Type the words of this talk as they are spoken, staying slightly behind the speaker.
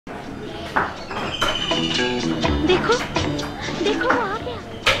देखो देखो वो आ गया।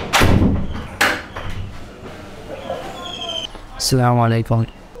 আসসালামু আলাইকুম।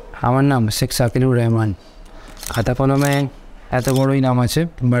 আমার নাম শেখ সাকিরুর রহমান। খাতা কলমে এত বড়ই নাম আছে,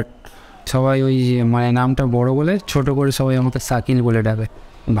 বাট সবাই ওই মানে নামটা বড় বলে ছোট করে সবাই আমাকে সাকিল বলে ডাকে।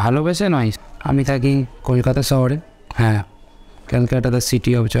 ভালোবেসে নয়। আমি থাকি কলকাতা শহরে। হ্যাঁ, Calcutta the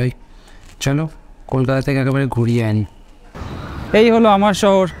city of joy. চলো কলকাতা থেকে একেবারে ঘুরিয়ে আনি। এই হলো আমার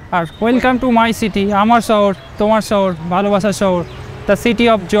শহর, আর ওয়েলকাম টু মাই সিটি। আমার শহর, তোমার শহর, ভালোবাসার শহর, দ্য সিটি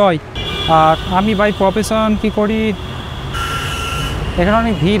অফ জয়। আর আমি বাই প্রফেশন কী করি, এখানে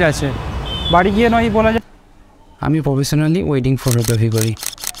অনেক ভিড় আছে, বাড়ি গিয়ে নয় বলা যায়। আমি প্রফেশনালি ওয়েডিং ফটোগ্রাফি করি।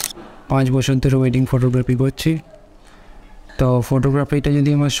 5 বছর ধরে ওয়েডিং ফটোগ্রাফি করছি। তো ফটোগ্রাফিটা যদি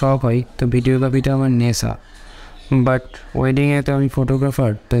আমার শখ হয়, তো ভিডিওগ্রাফিটা আমার নেশা। বাট ওয়েডিংয়ে তো আমি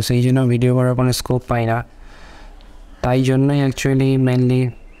ফটোগ্রাফার, তো সেই জন্য ভিডিও করার কোনো স্কোপ পাই না। তাই জন্যই অ্যাকচুয়ালি মেনলি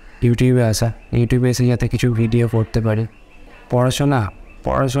ইউটিউবে আসা। ইউটিউবে এসে যাতে কিছু ভিডিও করতে পারি।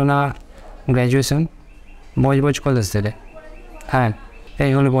 পড়াশোনা গ্র্যাজুয়েশন বজবজ কলেজ থেকে। হ্যাঁ,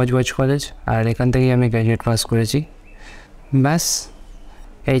 এই হলো বজবজ কলেজ, আর এখান থেকেই আমি গ্র্যাজুয়েট পাস করেছি। ব্যাস,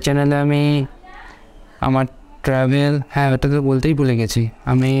 এই চ্যানেলে আমি আমার ট্রাভেল, হ্যাঁ ওটা তো বলতেই ভুলে গেছি,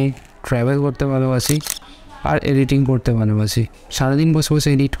 আমি ট্রাভেল করতে ভালোবাসি আর এডিটিং করতে ভালোবাসি। সারাদিন বসে বসে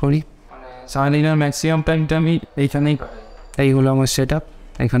এডিট করি। সারাদিনের ম্যাক্সিমাম টাইমটা আমি এইখানেই, এই হলো আমার সেট আপ,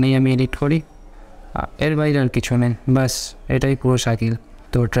 এখানেই আমি এডিট করি। এর বাইরে আর কিছু নেই। ব্যাস, এটাই পুরো সাইকেল।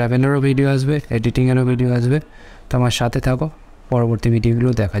 তো ট্রাভেলেরও ভিডিও আসবে, এডিটিংয়েরও ভিডিও আসবে। তো আমার সাথে থাকো পরবর্তী ভিডিওগুলো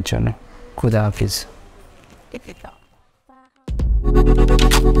দেখার জন্য। খুদা হাফিজ।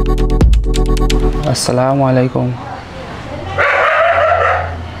 আসসালামু আলাইকুম।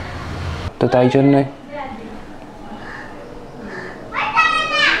 তো তাই জন্যে